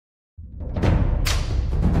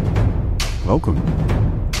Welcome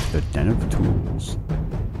to the Den of Tools.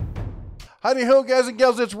 Howdy ho, guys and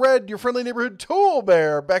gals, it's Red, your friendly neighborhood tool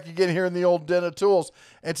bear, back again here in the old Den of Tools.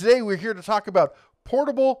 And today we're here to talk about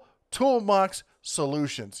portable toolbox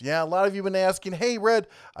solutions. Yeah, a lot of you have been asking, hey Red,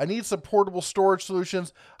 I need some portable storage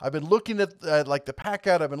solutions. I've been looking at like the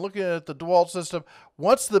Packout, I've been looking at the DeWALT system.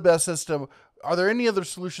 What's the best system? Are there any other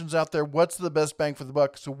solutions out there? What's the best bang for the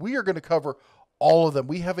buck? So we are going to cover all of them.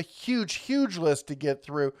 We have a huge list to get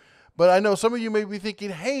through. But I know some of you may be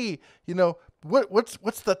thinking, hey, you know,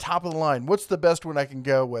 what's the top of the line? What's the best one I can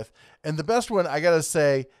go with? And the best one, I got to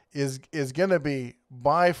say, is going to be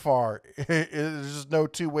by far, there's just no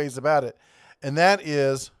two ways about it. And that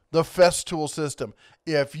is the Festool system.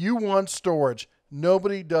 If you want storage,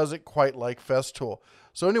 nobody does it quite like Festool.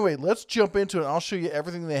 So anyway, let's jump into it. I'll show you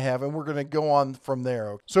everything they have, and we're going to go on from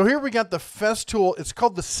there. So here we got the Festool. It's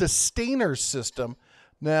called the Systainer system.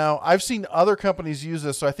 Now, I've seen other companies use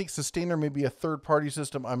this, so I think Systainer may be a third-party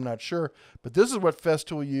system. I'm not sure. But this is what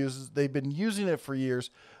Festool uses. They've been using it for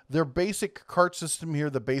years. Their basic cart system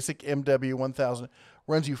here, the basic MW1000,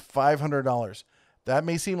 runs you $500. That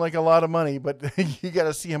may seem like a lot of money, but you got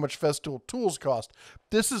to see how much Festool tools cost.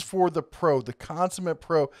 This is for the pro, the consummate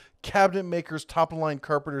pro, cabinet makers, top-of-the-line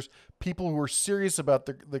carpenters, people who are serious about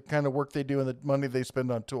the kind of work they do and the money they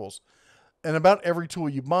spend on tools. And about every tool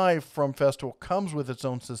you buy from Festool comes with its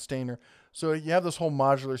own Systainer. So you have this whole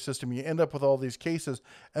modular system. You end up with all these cases.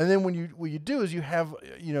 And then what you do is you have,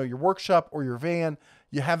 you know, your workshop or your van.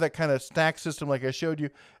 You have that kind of stack system like I showed you.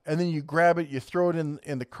 And then you grab it, you throw it in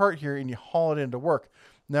the cart here, and you haul it into work.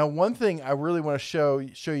 Now, one thing I really want to show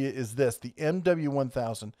you is this, the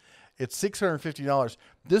MW1000. It's $650.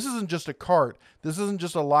 This isn't just a cart. This isn't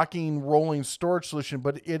just a locking, rolling storage solution,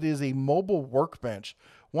 but it is a mobile workbench.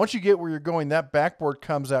 Once you get where you're going, that backboard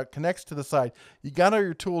comes out, connects to the side. You got all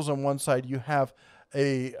your tools on one side. You have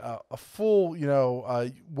a full, you know,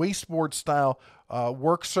 wasteboard style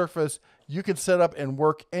work surface. You can set up and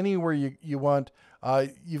work anywhere you want.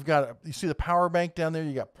 You see the power bank down there.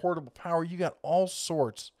 You got portable power. You got all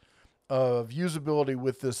sorts of usability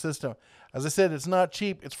with this system. As I said, it's not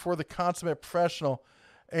cheap. It's for the consummate professional,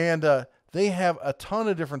 and they have a ton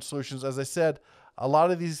of different solutions. As I said, a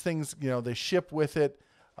lot of these things, you know, they ship with it.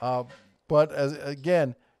 But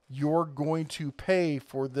again, you're going to pay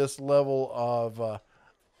for this level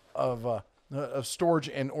of storage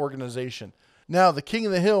and organization. Now, the king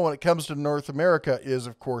of the hill when it comes to North America is,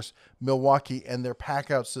 of course, Milwaukee and their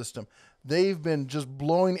Packout system. They've been just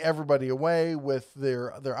blowing everybody away with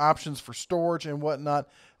their options for storage and whatnot.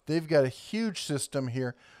 They've got a huge system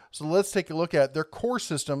here. So let's take a look at their core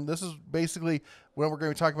system. This is basically what we're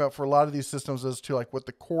going to be talking about for a lot of these systems as to like what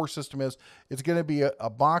the core system is. It's going to be a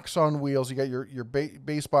box on wheels. You got your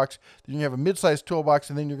base box, then you have a mid-sized toolbox,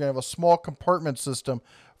 and then you're going to have a small compartment system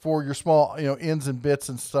for your small, you know, ends and bits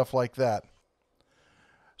and stuff like that.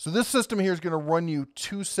 So this system here is going to run you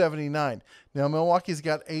 $279. Now Milwaukee's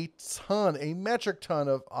got a metric ton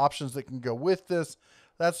of options that can go with this.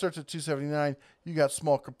 That starts at $279. You got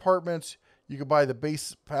small compartments. You can buy the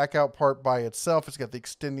base Packout part by itself. It's got the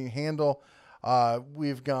extending handle.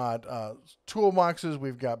 We've got toolboxes.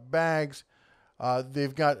 We've got bags.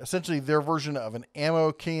 They've got essentially their version of an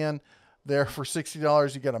ammo can there for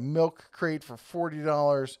 $60. You got a milk crate for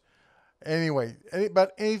 $40. Anyway,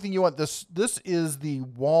 about anything you want. This is the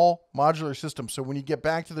wall modular system. So when you get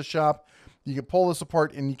back to the shop, you can pull this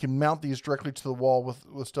apart and you can mount these directly to the wall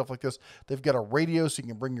with stuff like this. They've got a radio so you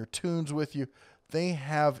can bring your tunes with you. They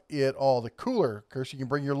have it all. The cooler, of course, you can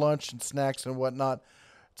bring your lunch and snacks and whatnot.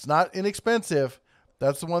 It's not inexpensive.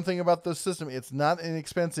 That's the one thing about this system. It's not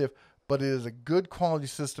inexpensive, but it is a good quality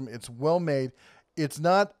system. It's well made. It's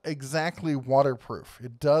not exactly waterproof.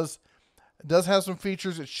 It does have some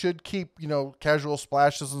features. It should keep, you know, casual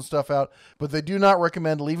splashes and stuff out, but they do not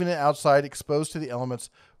recommend leaving it outside exposed to the elements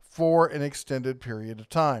for an extended period of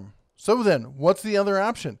time. So then, what's the other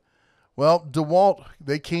option? Well, DeWALT,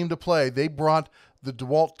 they came to play. They brought the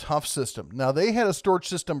DeWALT ToughSystem. Now, they had a storage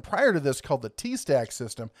system prior to this called the TStak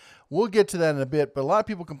system. We'll get to that in a bit, but a lot of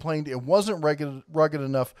people complained it wasn't rugged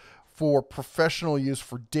enough for professional use,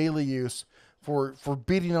 for daily use, for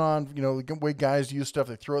beating on, you know, the way guys use stuff.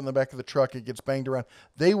 They throw it in the back of the truck, it gets banged around.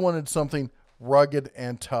 They wanted something rugged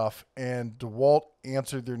and tough, and DeWALT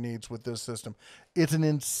answered their needs with this system. It's an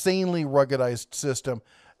insanely ruggedized system,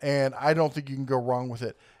 and I don't think you can go wrong with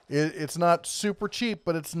it. It's not super cheap,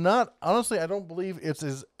 but it's not, honestly, I don't believe it's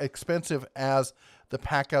as expensive as the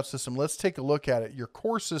Packout system. Let's take a look at it. Your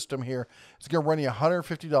core system here is going to run you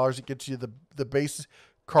 $150. It gets you the base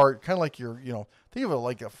cart, kind of like your, think of it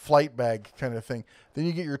like a flight bag kind of thing. Then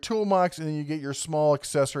you get your tool box, and then you get your small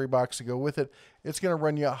accessory box to go with it. It's going to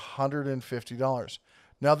run you $150.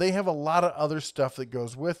 Now, they have a lot of other stuff that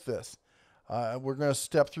goes with this. We're going to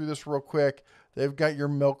step through this real quick. They've got your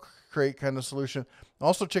milk crate kind of solution.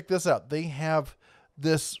 Also, check this out. They have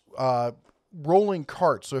this rolling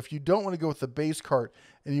cart. So if you don't want to go with the base cart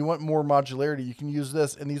and you want more modularity, you can use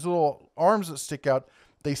this. And these little arms that stick out,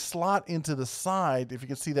 they slot into the side. If you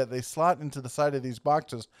can see that, they slot into the side of these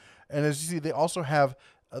boxes. And as you see, they also have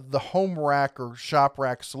the home rack or shop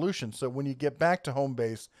rack solution. So when you get back to home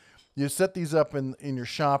base, you set these up in your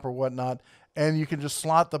shop or whatnot, and you can just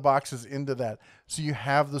slot the boxes into that. So you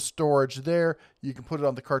have the storage there. You can put it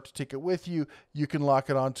on the cart to take it with you. You can lock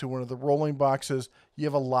it onto one of the rolling boxes. You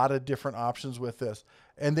have a lot of different options with this.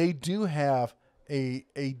 And they do have a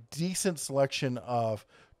decent selection of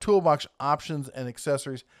toolbox options and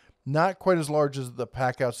accessories. Not quite as large as the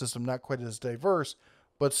Packout system, not quite as diverse,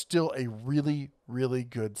 but still a really, really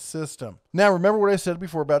good system. Now, remember what I said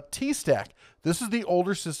before about TStak. This is the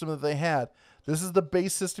older system that they had. This is the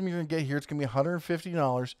base system you're going to get here. It's going to be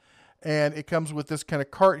 $150, and it comes with this kind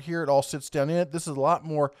of cart here. It all sits down in it. This is a lot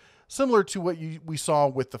more similar to what we saw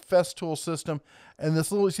with the Festool system. And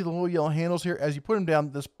this little, you see the little yellow handles here? As you put them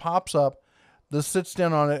down, this pops up, this sits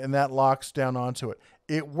down on it, and that locks down onto it.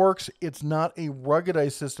 It works. It's not a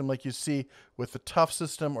ruggedized system like you see with the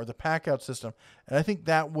ToughSystem or the Packout system. And I think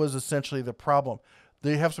that was essentially the problem.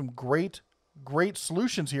 They have some great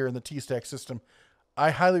solutions here in the TStak system. I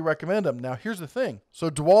highly recommend them. Now, here's the thing. So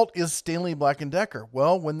DeWALT is Stanley Black & Decker.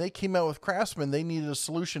 Well, when they came out with Craftsman, they needed a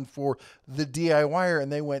solution for the DIYer,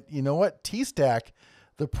 and they went, you know what, TStak,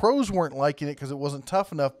 the pros weren't liking it because it wasn't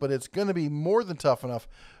tough enough, but it's going to be more than tough enough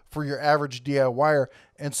for your average DIYer.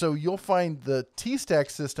 And so you'll find the TStak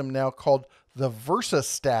system now called the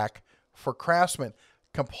Versastack for Craftsman.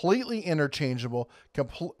 Completely interchangeable,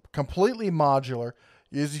 completely modular.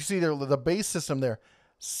 As you see there, the base system there,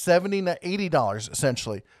 $70 to $80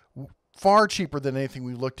 essentially. Far cheaper than anything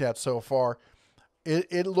we've looked at so far.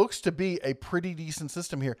 It looks to be a pretty decent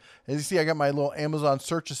system here. As you see, I got my little Amazon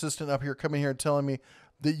search assistant up here coming here and telling me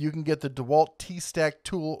that you can get the DeWALT TStak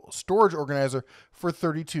tool storage organizer for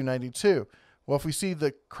 $32.92. Well, if we see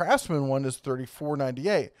the Craftsman one is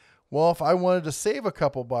 $34.98. Well, if I wanted to save a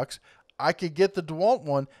couple bucks, I could get the DeWALT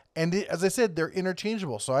one, and as I said, they're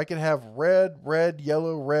interchangeable. So I could have red,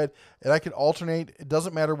 yellow, red, and I could alternate. It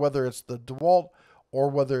doesn't matter whether it's the DeWALT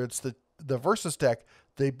or whether it's the Versastack.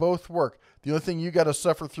 They both work. The only thing you got to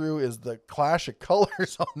suffer through is the clash of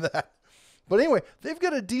colors on that. But anyway, they've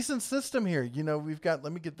got a decent system here. You know, we've got,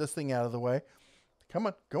 let me get this thing out of the way. Come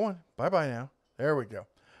on, go on. Bye-bye now. There we go.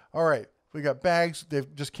 All right. We got bags.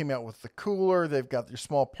 They've just came out with the cooler. They've got your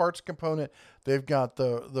small parts component. They've got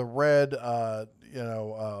the red,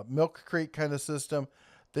 milk crate kind of system.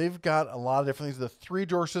 They've got a lot of different things. The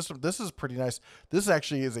 3-drawer system. This is pretty nice. This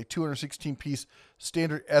actually is a 216-piece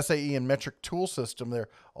standard SAE and metric tool system. They're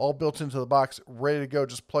all built into the box, ready to go.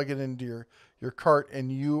 Just plug it into your cart, and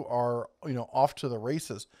you are off to the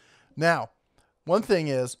races. Now, one thing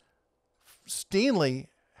is, Stanley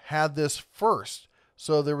had this first.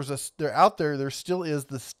 So there still is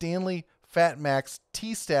the Stanley FatMax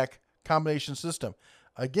TStak combination system.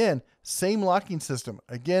 Again, same locking system.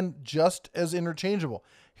 Again, just as interchangeable.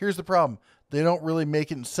 Here's the problem. They don't really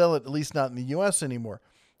make it and sell it, at least not in the US anymore.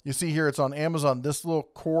 You see here, it's on Amazon. This little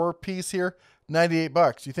core piece here,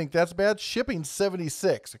 $98. You think that's bad? Shipping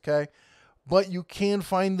 $76, okay? But you can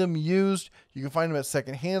find them used. You can find them at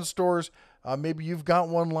secondhand stores. Maybe you've got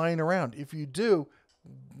one lying around. If you do,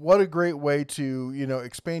 what a great way to,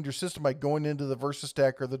 expand your system by going into the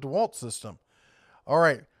Versastack or the DeWALT system. All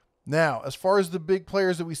right. Now, as far as the big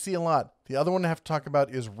players that we see a lot, the other one I have to talk about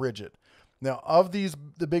is Ridgid. Now, of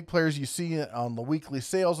the big players you see on the weekly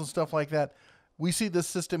sales and stuff like that, we see this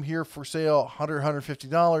system here for sale, $100,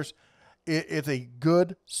 $150. It's a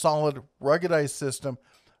good, solid, ruggedized system.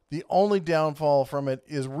 The only downfall from it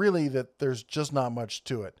is really that there's just not much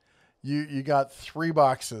to it. You got 3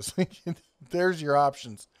 boxes. There's your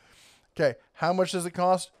options. Okay, how much does it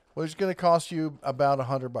cost? Well, it's going to cost you about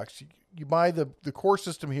 $100. You buy the core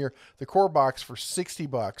system here, the core box for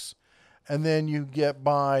 $60, and then you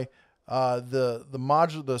buy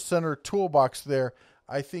the center toolbox there.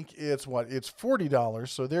 I think it's $40.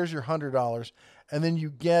 So there's your $100, and then you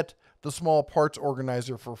get the small parts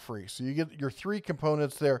organizer for free. So you get your 3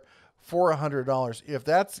 components there for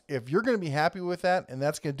 $100. If you're going to be happy with that, and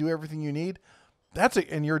that's going to do everything you need,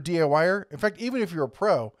 and you're a DIYer. In fact, even if you're a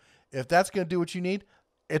pro, if that's going to do what you need,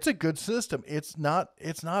 it's a good system. It's not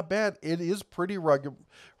bad. It is pretty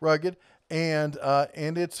rugged, and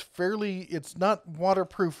it's not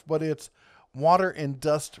waterproof, but it's water and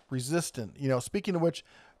dust resistant. You know, speaking of which,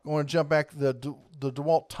 I want to jump back to the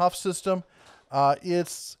DeWALT ToughSystem. A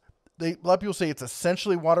lot of people say it's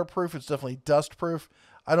essentially waterproof. It's definitely dust proof.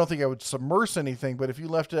 I don't think I would submerge anything, but if you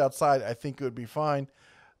left it outside, I think it would be fine.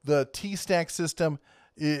 The TStak system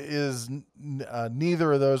is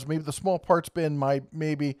neither of those. Maybe the small parts bin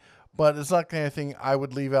maybe, but it's not the kind of thing I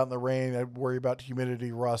would leave out in the rain. I'd worry about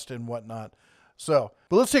humidity, rust, and whatnot. So,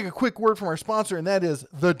 but let's take a quick word from our sponsor, and that is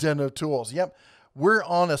the Den of Tools. Yep. We're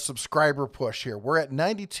on a subscriber push here. We're at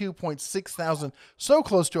 92.6 thousand, so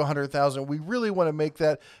close to 100,000. We really want to make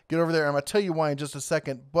that get over there. I'm going to tell you why in just a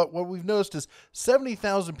second. But what we've noticed is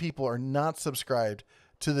 70,000 people are not subscribed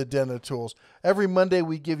to the Den of Tools. Every Monday,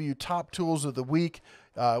 we give you top tools of the week.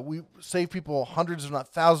 We save people hundreds, if not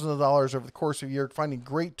thousands of dollars over the course of a year, finding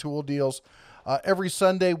great tool deals. Every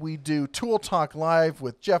Sunday, we do Tool Talk Live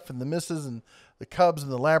with Jeff and the Missus and the Cubs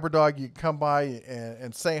and the Labradog. You can come by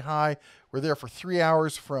and say hi. We're there for 3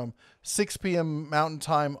 hours from 6 p.m. Mountain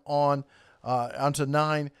Time on to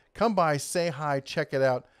 9. Come by, say hi, check it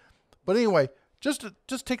out. But anyway, just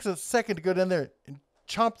takes a second to go down there and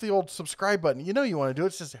chomp the old subscribe button. You know you want to do it.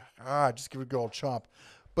 It's just give it a good old chomp.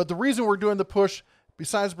 But the reason we're doing the push,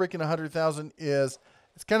 besides breaking 100,000, is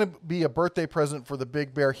it's going to be a birthday present for the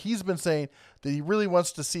Big Bear. He's been saying that he really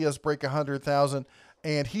wants to see us break 100,000.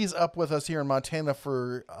 And he's up with us here in Montana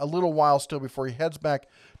for a little while still before he heads back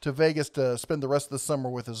to Vegas to spend the rest of the summer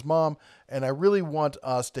with his mom. And I really want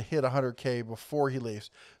us to hit 100K before he leaves.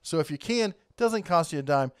 So if you can, it doesn't cost you a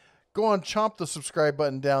dime. Go on, chomp the subscribe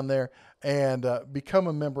button down there and become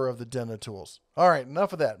a member of the Den of Tools. All right,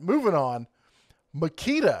 enough of that. Moving on.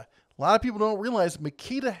 Makita. A lot of people don't realize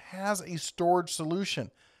Makita has a storage solution.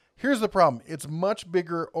 Here's the problem. It's much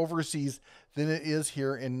bigger overseas than it is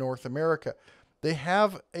here in North America. They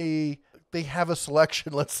have a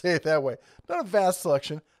selection, let's say it that way. Not a vast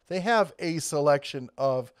selection. They have a selection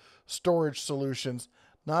of storage solutions,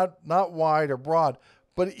 not wide or broad.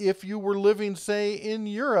 But if you were living, say, in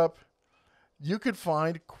Europe, you could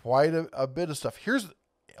find quite a bit of stuff. Here's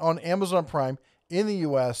on Amazon Prime in the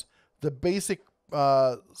US, the basic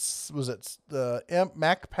the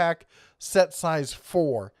MacPack set size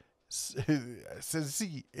 4.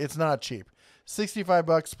 See, it's not cheap.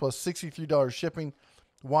 $65 plus $63 shipping.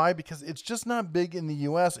 Why? Because it's just not big in the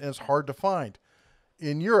US and it's hard to find.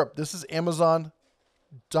 In Europe, this is Amazon.co.uk.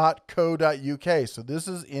 So this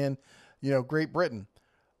is in, Great Britain.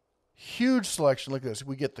 Huge selection. Look at this.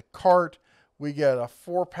 We get the cart. We get a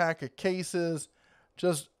 4-pack of cases.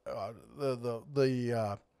 Just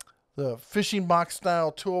the fishing box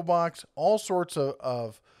style toolbox. All sorts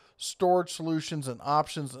of storage solutions and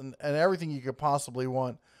options and everything you could possibly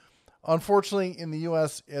want. Unfortunately, in the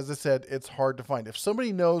U.S., as I said, it's hard to find. If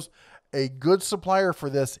somebody knows a good supplier for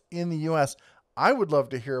this in the U.S., I would love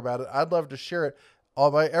to hear about it. I'd love to share it.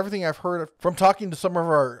 By everything I've heard from talking to some of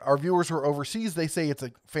our viewers who are overseas, they say it's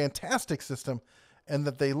a fantastic system and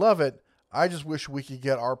that they love it. I just wish we could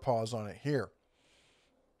get our paws on it here.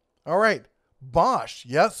 All right, Bosch.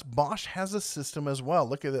 Yes, Bosch has a system as well.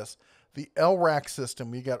 Look at this. The L-Rack system.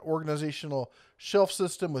 We got organizational shelf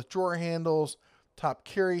system with drawer handles, top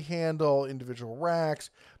carry handle, individual racks.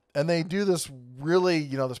 And they do this really,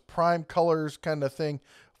 this prime colors kind of thing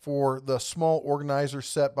for the small organizer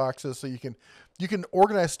set boxes. So you can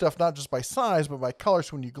organize stuff not just by size, but by color.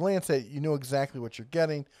 So when you glance at it, you know exactly what you're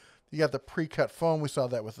getting. You got the pre-cut foam. We saw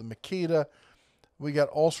that with the Makita. We got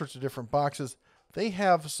all sorts of different boxes. They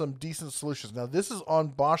have some decent solutions. Now, this is on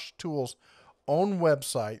Bosch Tools' own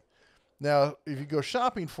website. Now, if you go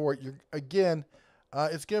shopping for it,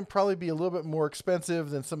 it's going to probably be a little bit more expensive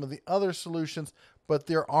than some of the other solutions, but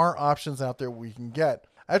there are options out there we can get.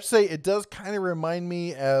 I have to say it does kind of remind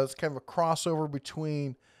me as kind of a crossover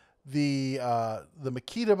between the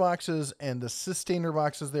Makita boxes and the Systainer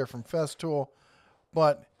boxes there from Festool.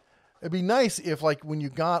 But it'd be nice if, like, when you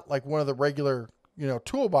got like one of the regular,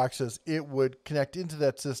 toolboxes, it would connect into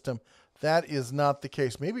that system. That is not the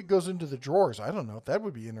case. Maybe it goes into the drawers. I don't know. That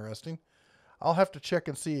would be interesting. I'll have to check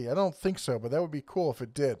and see. I don't think so, but that would be cool if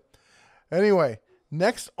it did. Anyway,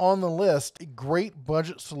 next on the list, a great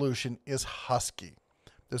budget solution is Husky.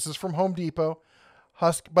 This is from Home Depot.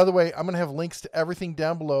 Husky, by the way, I'm going to have links to everything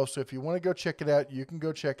down below, so if you want to go check it out, you can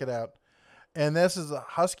go check it out. And this is a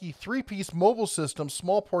Husky 3-piece mobile system,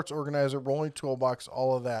 small ports organizer, rolling toolbox,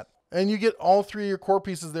 all of that. And you get all 3 of your core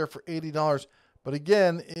pieces there for $80. But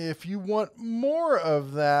again, if you want more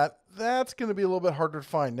of that, that's going to be a little bit harder to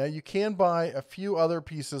find. Now, you can buy a few other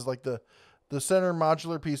pieces like the center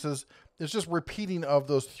modular pieces. It's just repeating of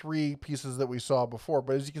those 3 pieces that we saw before.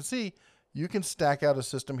 But as you can see, you can stack out a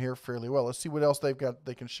system here fairly well. Let's see what else they've got.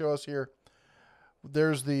 They can show us here.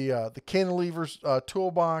 There's the cantilevers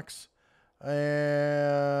toolbox,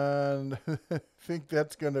 and I think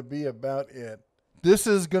that's going to be about it. This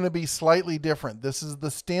is going to be slightly different. This is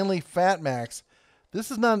the Stanley FatMax.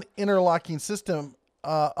 This is not an interlocking system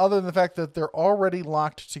other than the fact that they're already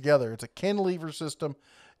locked together. It's a cantilever system.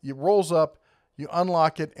 It rolls up, you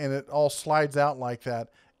unlock it, and it all slides out like that.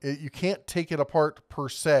 You can't take it apart per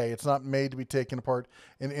se. It's not made to be taken apart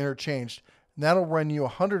and interchanged. And that'll run you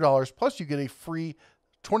 $100, plus you get a free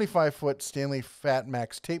 25-foot Stanley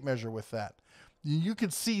FatMax tape measure with that. You can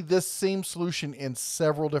see this same solution in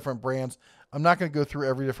several different brands. I'm not going to go through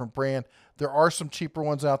every different brand. There are some cheaper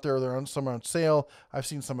ones out there. There are some on sale. I've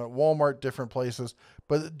seen some at Walmart, different places.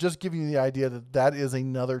 But just giving you the idea that that is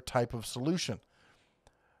another type of solution.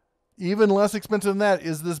 Even less expensive than that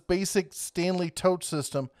is this basic Stanley tote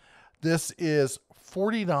system. This is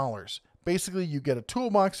 $40. Basically, you get a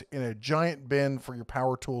toolbox and a giant bin for your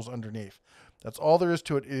power tools underneath. That's all there is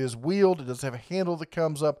to it. It is wheeled. It does have a handle that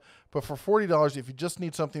comes up. But for $40, if you just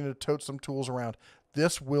need something to tote some tools around,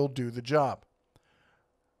 this will do the job.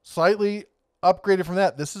 Slightly upgraded from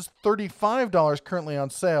that. This is $35 currently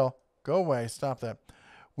on sale. Go away. Stop that.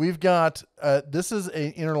 We've got, this is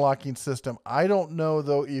an interlocking system. I don't know,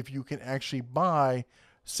 though, if you can actually buy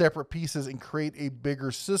separate pieces and create a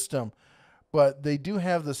bigger system. But they do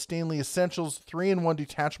have the Stanley Essentials 3-in-1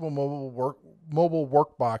 detachable mobile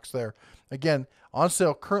work box there. Again, on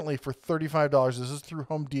sale currently for $35. This is through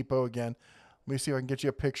Home Depot again. Let me see if I can get you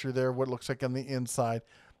a picture there of what it looks like on the inside.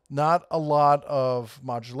 Not a lot of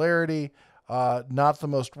modularity. Not the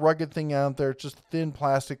most rugged thing out there. It's just thin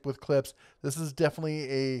plastic with clips. This is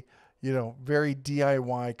definitely a, very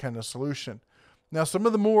DIY kind of solution. Now, some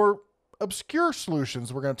of the more obscure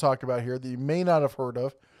solutions we're going to talk about here that you may not have heard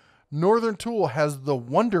of. Northern Tool has the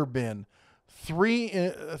Wonder Bin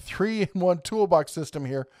 3-in-1 toolbox system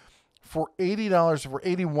here for $80 or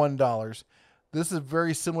 $81. This is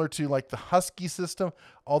very similar to like the Husky system,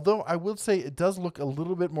 although I will say it does look a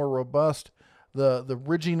little bit more robust. The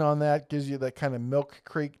ridging on that gives you that kind of milk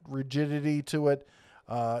crate rigidity to it,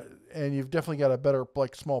 and you've definitely got a better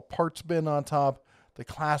like small parts bin on top. The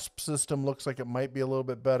clasp system looks like it might be a little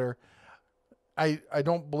bit better. I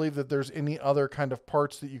don't believe that there's any other kind of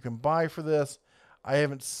parts that you can buy for this. I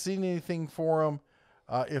haven't seen anything for them.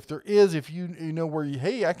 If there is, if you know where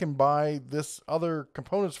hey, I can buy this other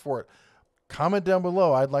components for it, comment down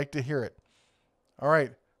below. I'd like to hear it. All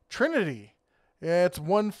right, Trinity. Yeah, it's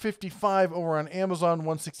 $155 over on Amazon,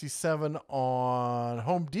 $167 on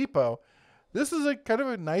Home Depot. This is a kind of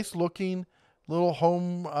a nice looking little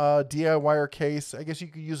home DIYer case. I guess you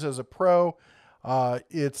could use it as a pro.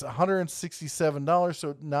 It's $167,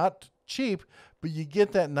 so not cheap, but you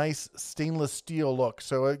get that nice stainless steel look.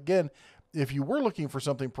 So again, if you were looking for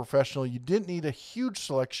something professional, you didn't need a huge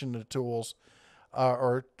selection of tools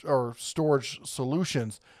or storage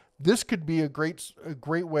solutions. This could be a great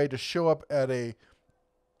way to show up at a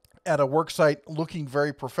work site looking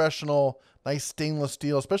very professional, nice stainless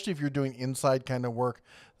steel, especially if you're doing inside kind of work.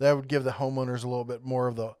 That would give the homeowners a little bit more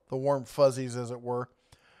of the warm fuzzies, as it were.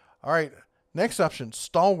 All right. Next option,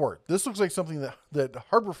 Stalwart. This looks like something that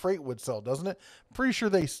Harbor Freight would sell, doesn't it? I'm pretty sure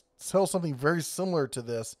they sell something very similar to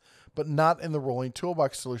this, but not in the rolling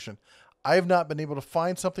toolbox solution. I have not been able to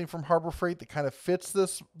find something from Harbor Freight that kind of fits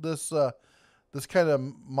this kind of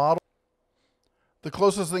model. The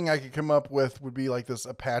closest thing I could come up with would be like this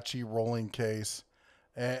Apache rolling case,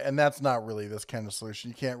 and that's not really this kind of solution.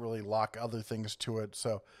 You can't really lock other things to it.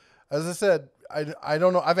 So, as I said, I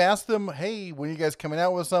don't know. I've asked them, hey, when are you guys coming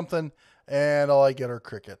out with something? And all I get are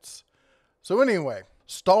crickets. So anyway,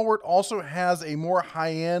 Stalwart also has a more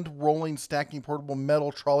high-end rolling stacking portable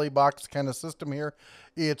metal trolley box kind of system here.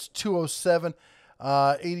 It's $207,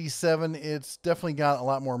 $87. It's definitely got a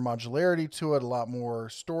lot more modularity to it, a lot more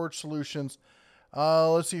storage solutions.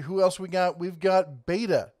 Let's see who else we got. We've got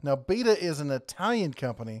Beta. Now Beta is an Italian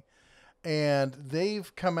company, and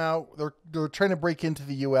they've come out. They're trying to break into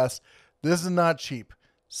the U.S. This is not cheap.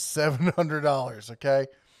 $700. Okay.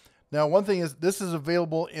 Now, one thing is this is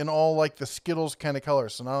available in all like the Skittles kind of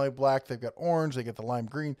colors. So not only black, they've got orange, they got the lime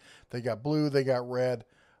green, they got blue, they got red.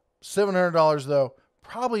 $700 though,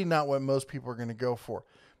 probably not what most people are going to go for.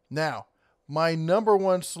 Now, my number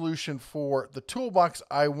one solution for the toolbox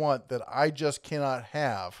I want that I just cannot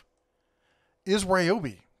have is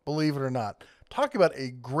Ryobi, believe it or not. Talk about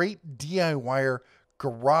a great DIYer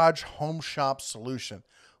garage home shop solution.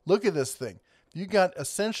 Look at this thing. You got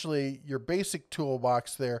essentially your basic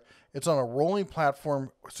toolbox there. It's on a rolling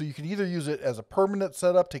platform, so you can either use it as a permanent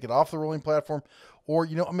setup, take it off the rolling platform, or,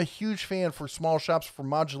 you know, I'm a huge fan for small shops for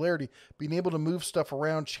modularity, being able to move stuff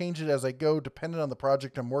around, change it as I go, depending on the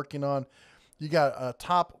project I'm working on. You got a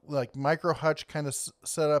top like micro hutch kind of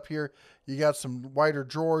set up here. You got some wider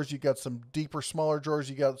drawers. You got some deeper, smaller drawers.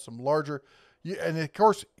 You got some larger. And of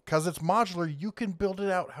course, because it's modular, you can build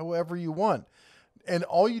it out however you want. And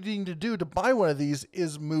all you need to do to buy one of these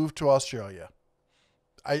is move to Australia.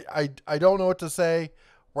 I don't know what to say.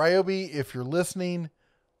 Ryobi, if you're listening,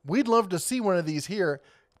 we'd love to see one of these here.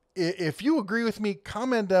 If you agree with me,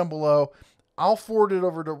 comment down below. I'll forward it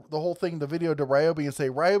over to the whole thing, the video, to Ryobi and say,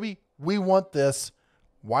 Ryobi, we want this.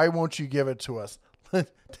 Why won't you give it to us?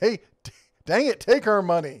 Dang it, take our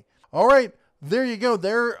money. All right, there you go.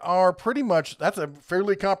 There are pretty much, that's a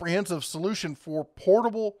fairly comprehensive solution for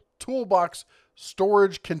portable toolbox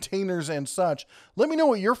storage containers and such. Let me know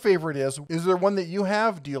what your favorite is. Is there one that you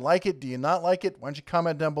have? Do you like it? Do you not like it? Why don't you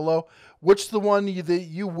comment down below? Which the one that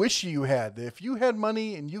you wish you had? If you had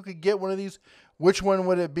money and you could get one of these, which one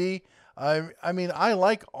would it be? I mean, I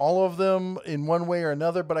like all of them in one way or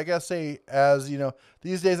another, but I gotta say, as you know,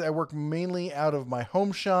 these days I work mainly out of my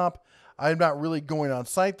home shop. I'm not really going on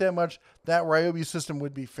site that much. That Ryobi system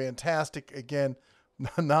would be fantastic. Again,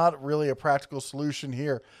 not really a practical solution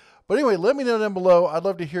here. But anyway, let me know down below. I'd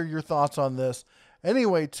love to hear your thoughts on this.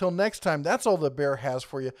 Anyway, till next time, that's all the bear has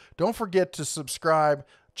for you. Don't forget to subscribe.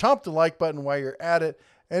 Chomp the like button while you're at it.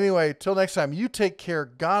 Anyway, till next time, you take care.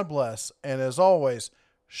 God bless. And as always,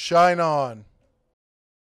 shine on.